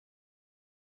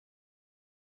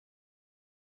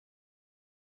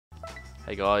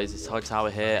Hey guys, it's High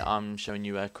Tower here. I'm showing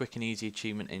you a quick and easy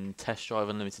achievement in Test Drive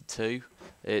Unlimited 2.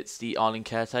 It's the Island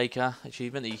Caretaker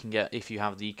Achievement that you can get if you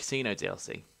have the Casino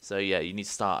DLC. So yeah, you need to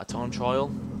start a time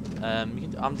trial.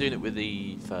 I'm doing it with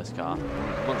the first car.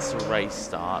 Once the race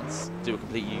starts, do a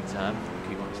complete U-turn and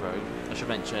keep on this road. I should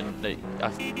mention that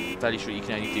I'm fairly sure you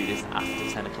can only do this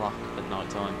after 10 o'clock at night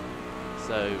time.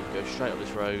 So go straight up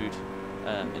this road,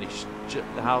 and it's the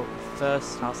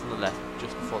first house on the left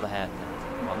just before the hairpin.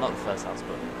 Well, not the first house,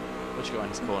 but once you go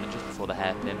around this corner, just before the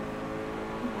hairpin.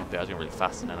 I was going really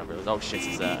fast, and then I realised, oh shit,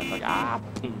 it's there. Like,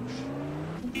 poosh.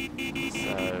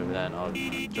 So then I was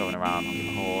driving around, honking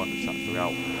the horn, and trying to figure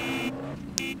out.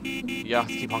 You have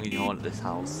to keep honking your horn at this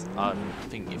house. I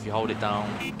think if you hold it down,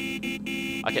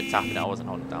 I kept tapping it. I wasn't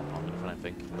holding it down long enough, I don't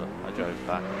think, but I drove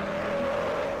back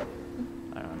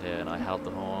around here, and I held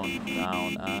the horn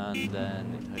down, and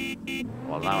then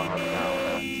well, now I hold it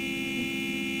down.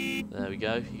 And there we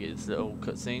go. You get this little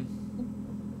cutscene.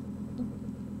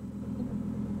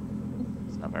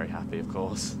 It's not very happy, of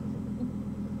course.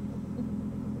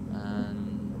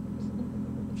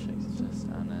 And shakes his chest,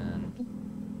 and then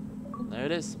there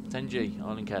it is. 10G,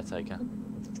 Island Caretaker.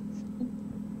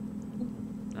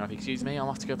 Now, if you excuse me, I'll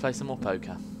have to go play some more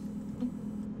poker.